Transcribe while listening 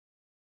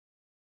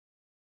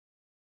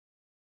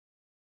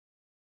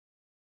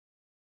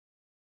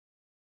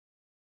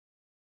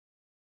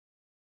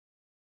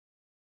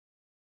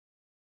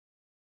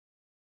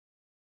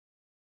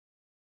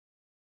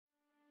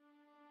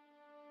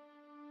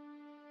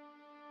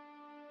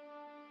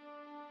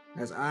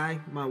As I,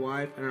 my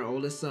wife, and our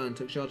oldest son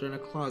took shelter in a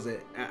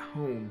closet at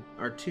home,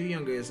 our two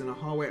youngest in a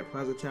hallway at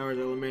Plaza Towers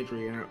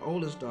Elementary, and our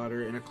oldest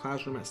daughter in a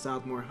classroom at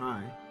Southmore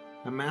High,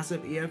 a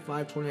massive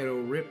EF5 tornado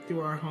ripped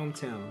through our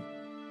hometown.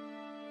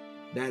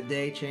 That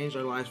day changed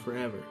our lives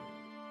forever.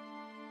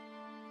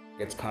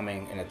 It's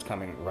coming, and it's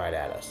coming right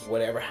at us.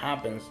 Whatever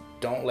happens,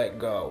 don't let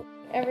go.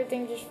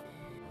 Everything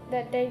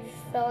that day just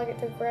felt like it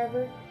took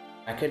forever.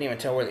 I couldn't even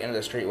tell where the end of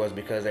the street was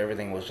because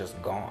everything was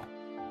just gone.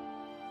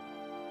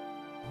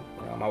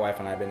 You know, my wife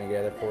and I have been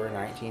together for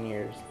 19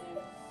 years.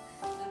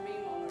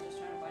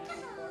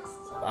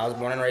 I was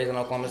born and raised in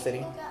Oklahoma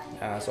City,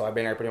 so I've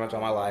been here pretty much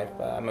all my life.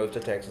 I moved to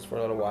Texas for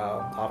a little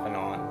while, off and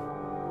on.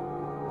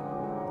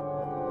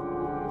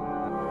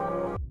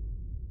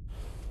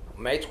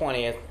 May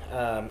 20th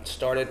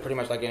started pretty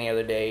much like any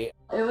other day.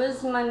 It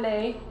was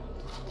Monday,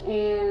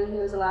 and it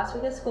was the last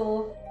week of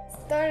school.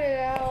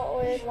 Started out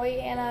with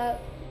waking up.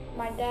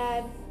 My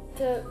dad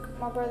took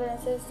my brother and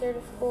sister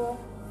to school.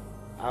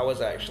 I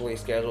was actually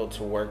scheduled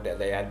to work that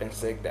day. I'd been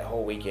sick that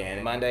whole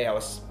weekend. Monday, I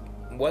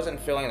wasn't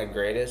feeling the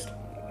greatest.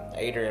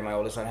 Adrian, my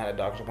oldest son, had a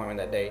doctor's appointment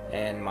that day,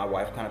 and my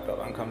wife kind of felt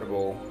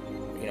uncomfortable,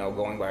 you know,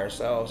 going by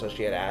herself. So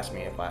she had asked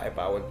me if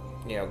I would,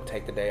 you know,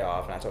 take the day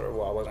off, and I told her,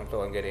 well, I wasn't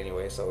feeling good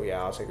anyway, so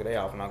yeah, I'll take the day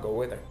off and I'll go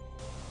with her.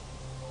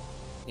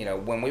 You know,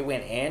 when we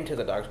went into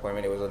the doctor's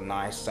appointment, it was a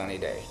nice sunny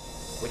day.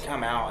 We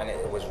come out and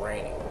it was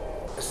raining.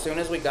 As soon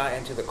as we got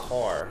into the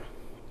car,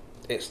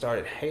 it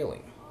started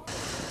hailing.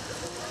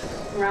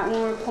 Right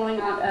when we were pulling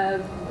out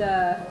of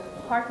the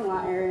parking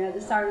lot area, the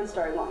siren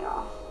started going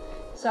off.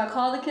 So I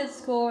called the kids'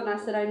 school and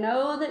I said, I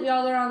know that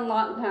y'all are on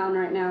lockdown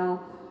right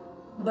now,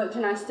 but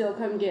can I still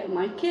come get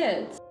my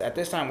kids? At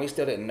this time, we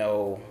still didn't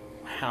know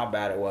how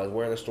bad it was,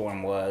 where the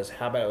storm was,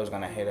 how bad it was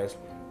gonna hit us.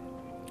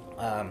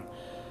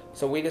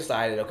 So we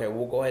decided, okay,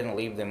 we'll go ahead and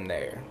leave them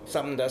there.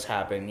 Something does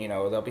happen, you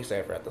know, they'll be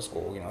safer at the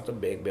school. You know, it's a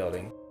big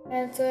building.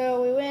 And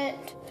so we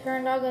went,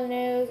 turned on the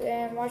news,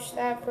 and watched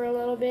that for a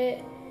little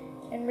bit,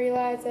 and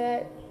realized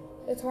that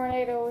the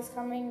tornado was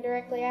coming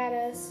directly at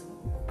us.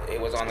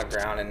 It was on the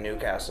ground in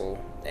Newcastle,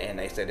 and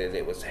they said that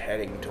it was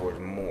heading towards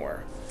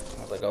Moore.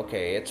 I was like,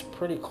 okay, it's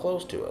pretty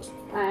close to us.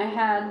 I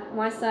had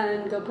my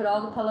son go put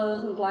all the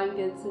pillows and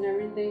blankets and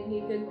everything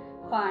he could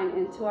find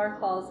into our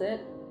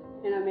closet,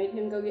 and I made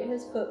him go get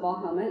his football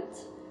helmet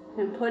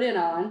and put it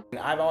on.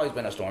 I've always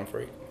been a storm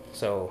freak,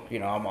 so, you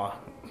know,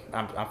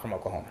 I'm from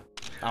Oklahoma.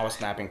 I was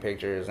snapping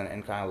pictures and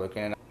kind of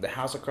looking, and the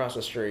house across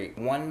the street,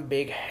 one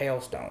big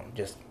hailstone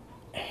just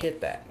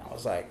hit that. And I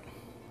was like,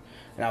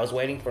 and I was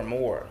waiting for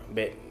more,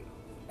 but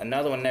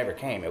another one never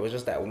came. It was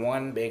just that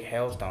one big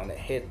hailstone that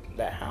hit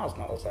that house,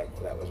 and I was like,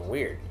 well, that was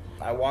weird.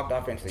 I walked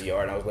off into the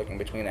yard, and I was looking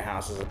between the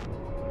houses,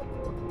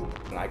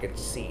 and I could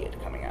see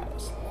it coming at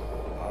us.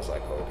 I was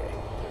like, okay,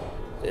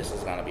 this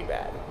is gonna be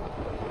bad.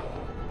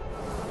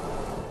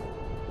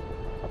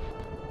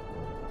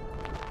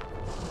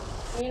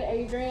 Me and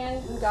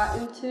Adrian got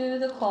into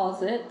the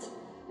closet,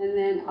 and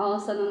then all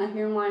of a sudden I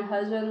hear my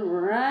husband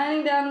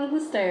running down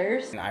the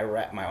stairs. And I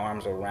wrapped my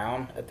arms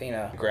around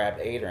Athena, grabbed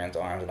Adrian's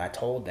arms, and I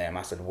told them,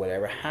 I said,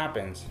 whatever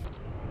happens,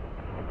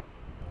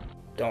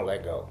 don't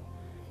let go.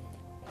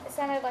 It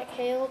sounded like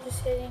hail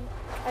just hitting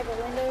like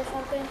a window or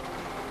something.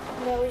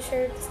 But we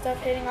heard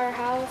stuff hitting our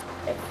house.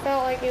 It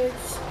felt like it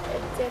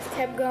just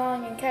kept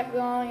going, and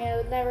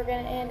it was never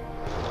gonna end.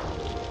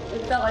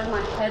 It felt like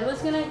my head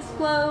was gonna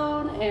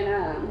explode,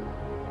 and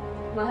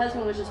my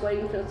husband was just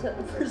waiting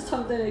for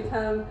something to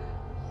come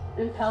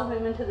impel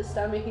him into the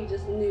stomach. He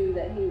just knew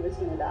that he was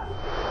gonna die.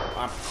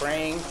 I'm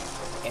praying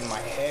in my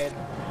head,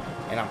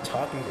 and I'm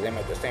talking to them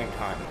at the same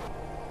time.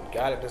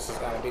 God, if this is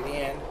gonna be the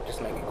end,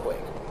 just make it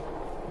quick.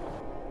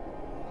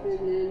 And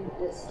then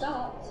it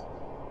stopped.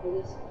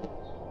 And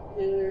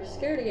we were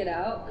scared to get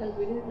out because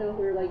we didn't know if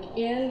we were like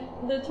in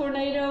the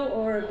tornado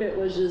or if it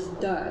was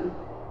just done.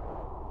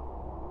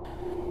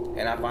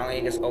 And I finally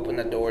just opened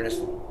the door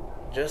just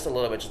a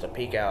little bit, just to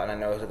peek out, and I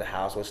noticed that the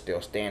house was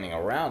still standing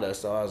around us,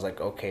 so I was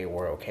like, okay,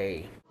 we're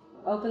okay.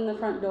 Opened the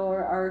front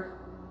door, our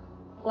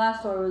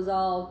glass door was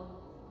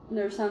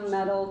there's some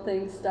metal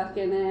thing stuck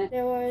in it.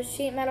 There was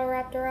sheet metal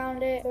wrapped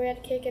around it, so we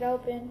had to kick it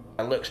open.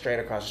 I looked straight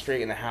across the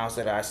street, and the house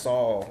that I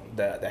saw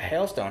the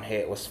hailstone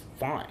hit was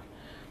fine.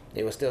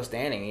 It was still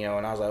standing, you know,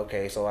 and I was like,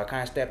 okay, so I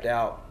kind of stepped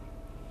out,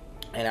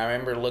 and I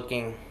remember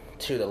looking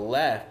to the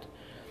left,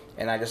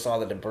 and I just saw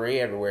the debris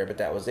everywhere, but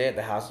that was it.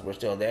 The houses were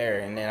still there.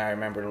 And then I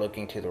remember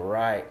looking to the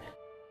right,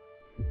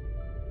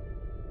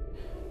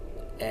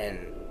 and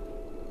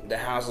the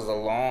houses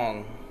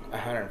along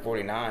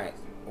 149th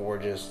were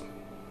just,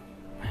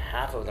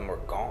 half of them were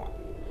gone.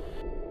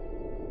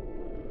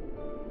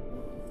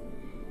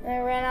 And I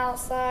ran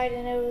outside,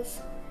 and it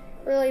was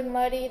really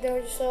muddy. There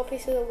were just little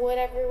pieces of wood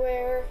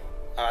everywhere.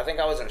 I think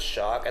I was in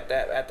shock at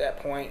that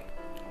point.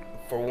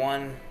 For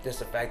one, just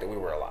the fact that we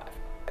were alive.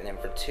 And then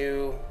for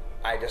two,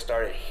 I just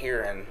started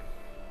hearing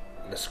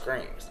the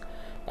screams,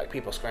 like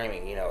people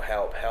screaming, you know,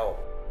 help, help.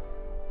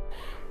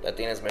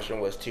 Athena's mission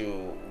was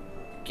to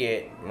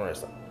get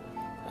Marissa.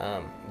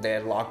 They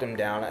had locked him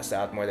down at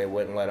Southmore. They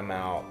wouldn't let him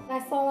out. I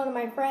saw one of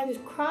my friends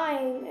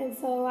crying, and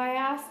so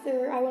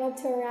I went up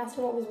to her and asked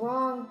her what was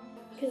wrong,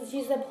 because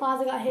she said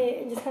Plaza got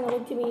hit, and just kind of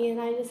looked at me,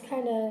 and I just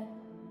kind of,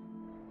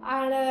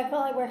 I don't know, I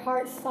felt like my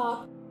heart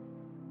stopped.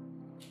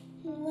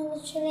 When the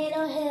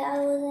tornado hit, I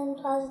was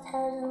in Plaza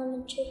Towers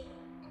Elementary.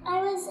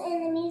 I was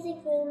in the music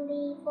room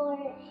before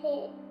it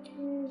hit.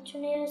 And the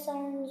tornado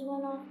sirens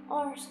went off.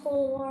 Our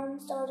school alarm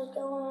started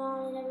going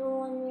on, and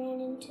everyone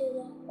ran into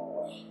the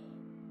hallway.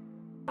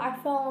 I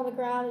fell on the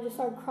ground and just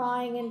started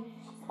crying, and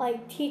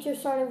like teachers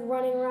started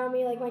running around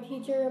me, like my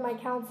teacher and my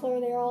counselor,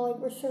 they all like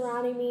were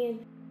surrounding me.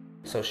 And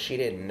so she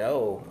didn't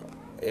know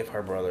if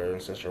her brother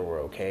and sister were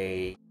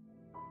okay.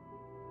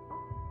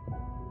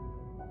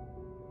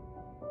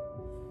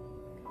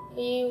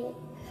 he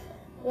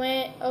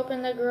went,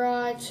 opened the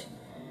garage,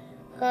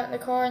 got in the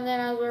car, and then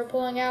as we were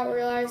pulling out, we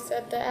realized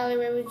that the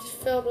alleyway was just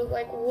filled with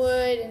like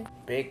wood and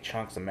big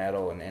chunks of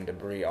metal and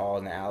debris all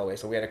in the alleyway,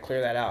 so we had to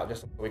clear that out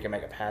just so we could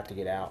make a path to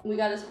get out. We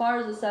got as far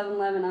as the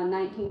 7-Eleven on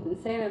 19th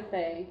and Santa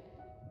Fe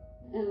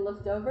and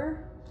looked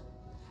over,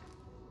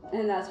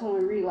 and that's when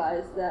we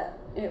realized that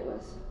it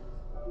was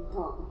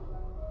gone.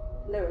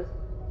 There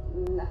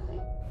was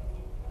nothing.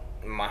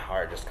 My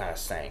heart just kind of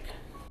sank.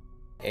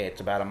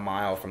 It's about a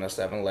mile from the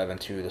 7-Eleven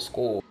to the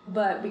school.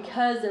 But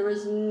because there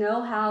was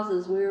no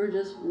houses, we were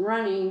just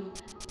running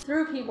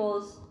through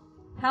people's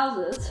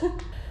houses.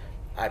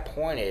 I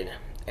pointed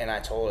and I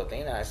told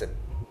Athena, I said,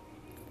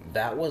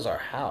 that was our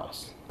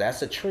house.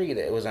 That's the tree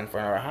that was in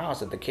front of our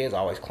house that the kids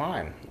always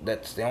climb.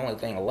 That's the only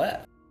thing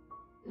left.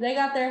 They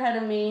got there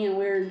ahead of me, and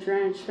we were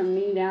drenched from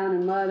knee down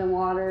in mud and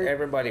water.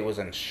 Everybody was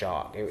in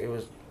shock. It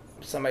was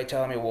somebody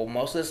telling me, well,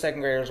 most of the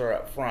second graders are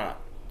up front.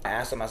 I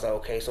asked them, I said,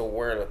 okay, so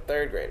where are the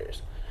third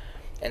graders?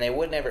 And they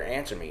would never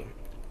answer me.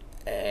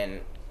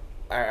 And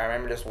I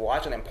remember just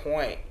watching them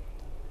point,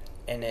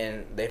 and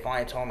then they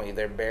finally told me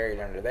they're buried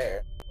under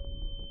there.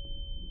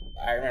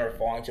 I remember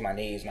falling to my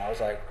knees, and I was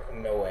like,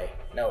 no way,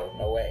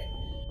 no way.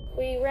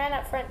 we ran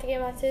up front to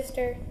get my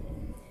sister.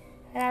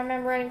 And I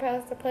remember running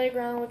past the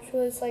playground, which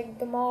was like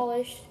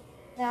demolished.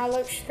 And I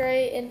looked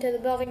straight into the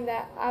building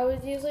that I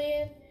was usually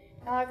in.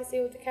 And all I could see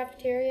was the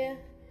cafeteria,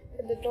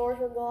 and the doors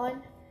were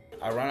gone.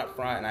 I run up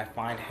front and I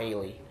find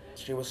Haley.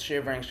 She was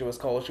shivering, she was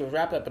cold. She was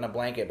wrapped up in a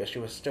blanket, but she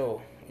was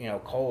still,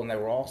 cold, and they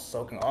were all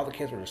soaking. All the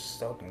kids were just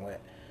soaking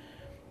wet.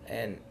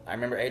 And I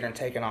remember Adrian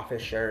taking off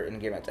his shirt and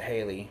giving it to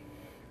Haley,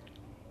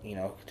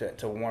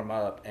 to warm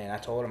up. And I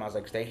told him, I was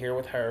like, stay here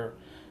with her.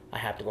 I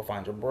have to go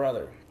find your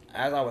brother.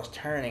 As I was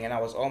turning and I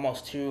was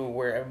almost to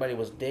where everybody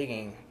was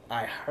digging,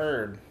 I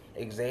heard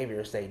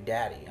Xavier say,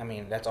 Daddy. I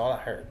mean, that's all I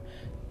heard.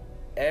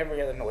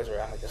 Every other noise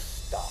around me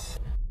just stopped.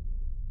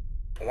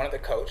 One of the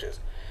coaches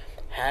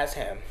has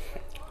him.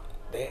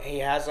 He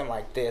has him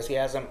like this. He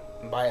has him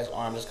by his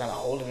arm, just kind of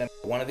holding him.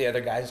 One of the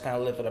other guys just kind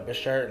of lifted up his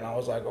shirt, and I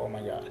was like, oh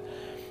my God.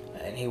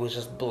 And he was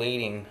just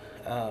bleeding.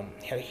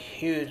 He had a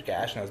huge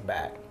gash in his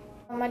back.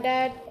 My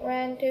dad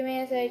ran to me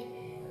and said,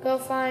 go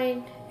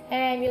find an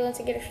ambulance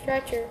and get a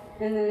stretcher.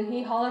 And then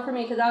he hollered for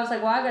me because I was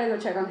like, well, I gotta go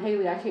check on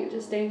Haley. I can't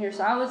just stay here.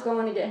 So I was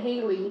going to get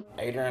Haley.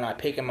 Adrian and I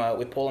pick him up,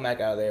 we pull him back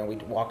out of there, and we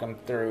walk him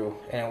through.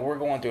 And we're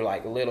going through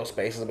like little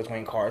spaces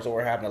between cars, so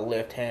we're having to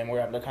lift him. We're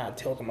having to kind of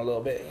tilt him a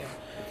little bit.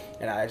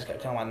 And I just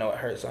kept telling him, I know it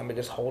hurts, son, but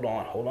just hold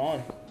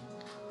on.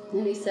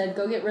 And he said,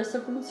 go get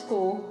Rissa from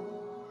school,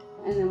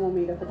 and then we'll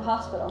meet up at the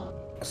hospital.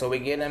 So we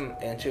get him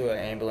into an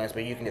ambulance,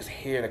 but you can just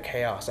hear the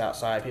chaos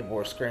outside. People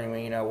were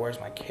screaming, where's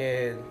my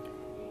kid?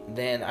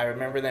 Then I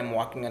remember them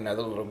walking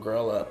another little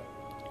girl up,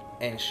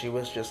 and she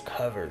was just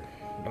covered.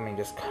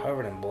 Just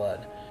covered in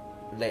blood.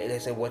 They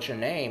said, what's your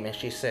name? And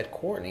she said,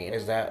 Courtney.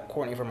 Is that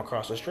Courtney from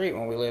across the street?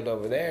 When we lived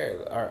over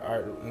there,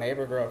 our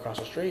neighbor girl across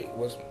the street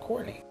was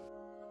Courtney.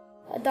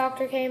 A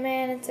doctor came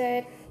in and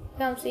said,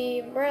 come see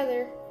your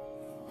brother.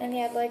 And he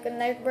had like a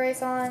neck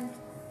brace on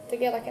to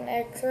get like an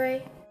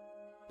x-ray.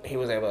 He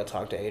was able to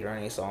talk to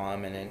Adrian, he saw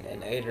him,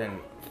 and Adrian,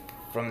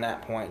 from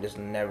that point, just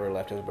never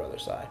left his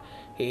brother's side.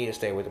 He just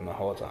stayed with him the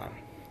whole time.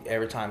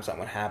 Every time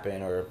something would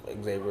happen or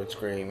Xavier would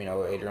scream,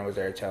 Adrian was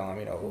there to tell him,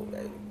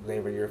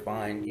 Xavier, you're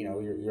fine,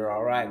 you're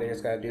all right. They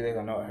just got to do this.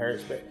 I know it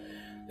hurts, but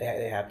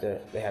they have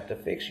to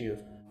fix you.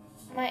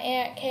 My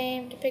aunt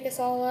came to pick us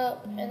all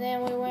up, and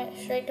then we went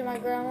straight to my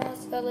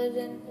grandma's that lives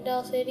in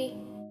Del City.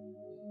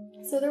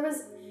 So there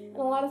was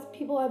a lot of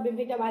people had been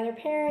picked up by their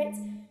parents,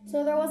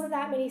 so there wasn't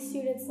that many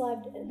students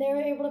left. They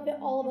were able to fit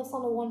all of us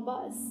onto one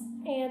bus,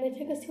 and they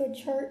took us to a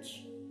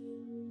church.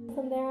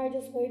 From there, I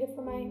just waited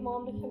for my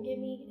mom to come get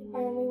me,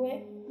 and we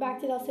went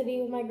back to Del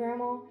City with my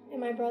grandma, and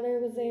my brother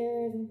was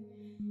there, and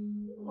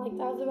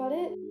that was about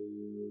it.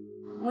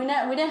 We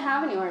didn't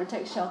have anywhere to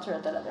take shelter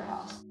at that other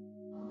house.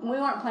 We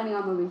weren't planning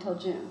on moving till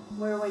June.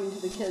 We were waiting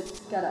till the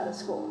kids got out of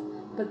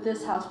school. But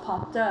this house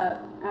popped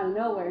up out of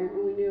nowhere,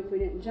 and we knew if we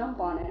didn't jump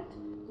on it,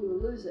 we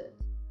would lose it.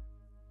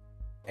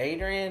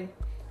 Adrian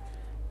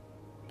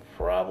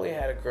probably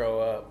had to grow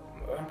up.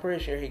 I'm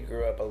pretty sure he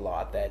grew up a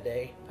lot that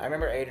day. I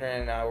remember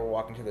Adrian and I were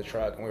walking to the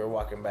truck, and we were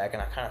walking back,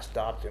 and I kind of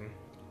stopped him.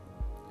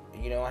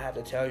 I have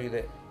to tell you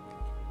that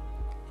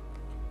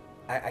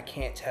I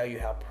can't tell you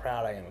how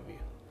proud I am of you.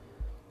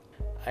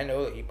 I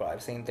know that you probably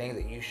have seen things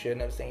that you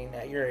shouldn't have seen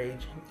at your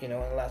age, in the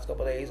last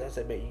couple of days. I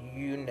said, but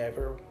you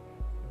never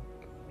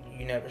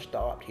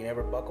stopped. You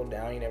never buckled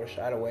down. You never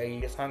shied away.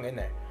 You just hung in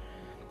there.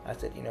 I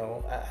said,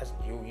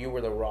 you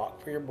were the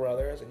rock for your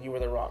brother. I said, you were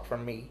the rock for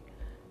me.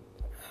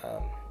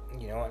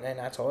 And then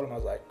I told him, I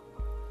was like,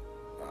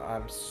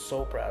 I'm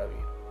so proud of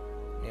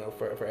you,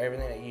 for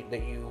everything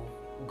that you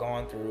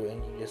gone through,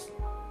 and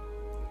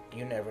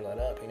you never let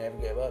up. You never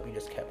gave up. You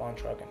just kept on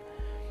trucking.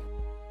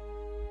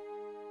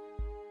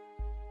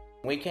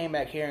 We came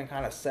back here and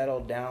kind of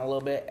settled down a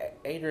little bit.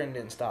 Adrian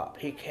didn't stop.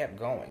 He kept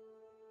going.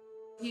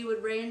 He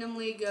would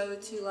randomly go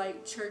to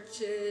like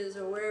churches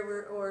or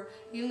wherever, or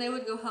even they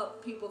would go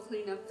help people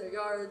clean up their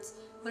yards,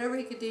 whatever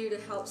he could do to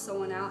help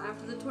someone out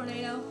after the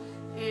tornado.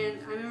 And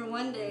I remember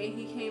one day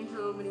he came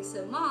home and he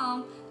said,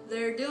 Mom,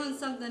 they're doing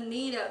something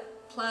neat at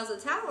Plaza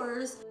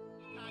Towers.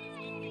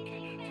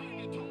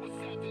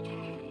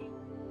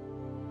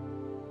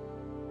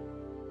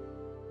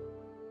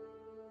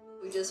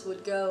 We just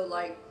would go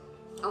like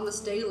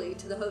almost daily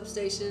to the Hope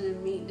Station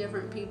and meet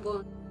different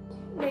people.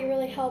 They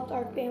really helped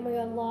our family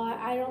a lot.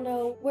 I don't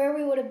know where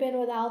we would have been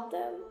without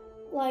them.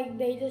 Like,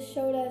 they just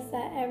showed us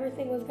that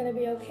everything was going to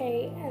be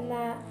okay and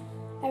that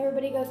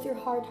everybody goes through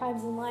hard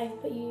times in life,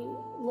 but you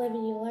live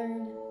and you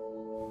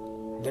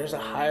learn. There's a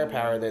higher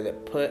power there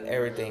that put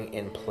everything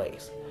in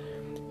place.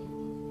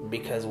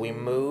 Because we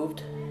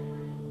moved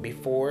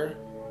before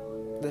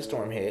the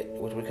storm hit,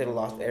 which we could have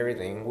lost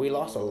everything. We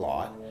lost a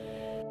lot.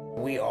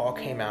 We all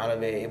came out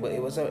of it. It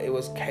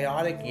was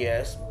chaotic,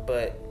 yes,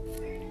 but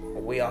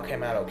we all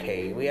came out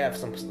okay. We have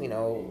some,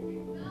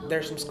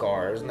 there's some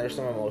scars and there's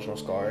some emotional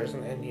scars,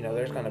 and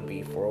there's gonna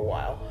be for a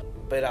while.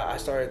 But I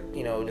started,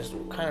 just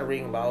kind of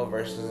reading Bible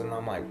verses, and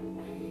I'm like,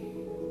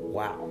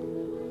 wow.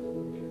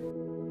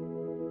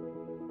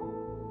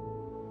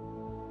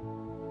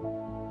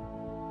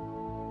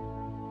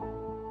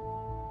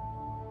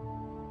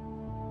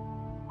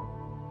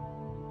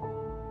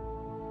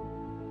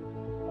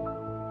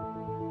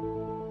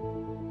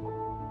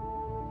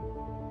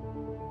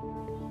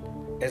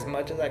 As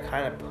much as I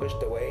kind of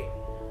pushed away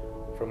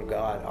from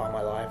God all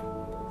my life,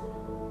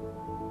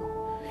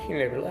 He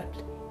never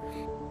left.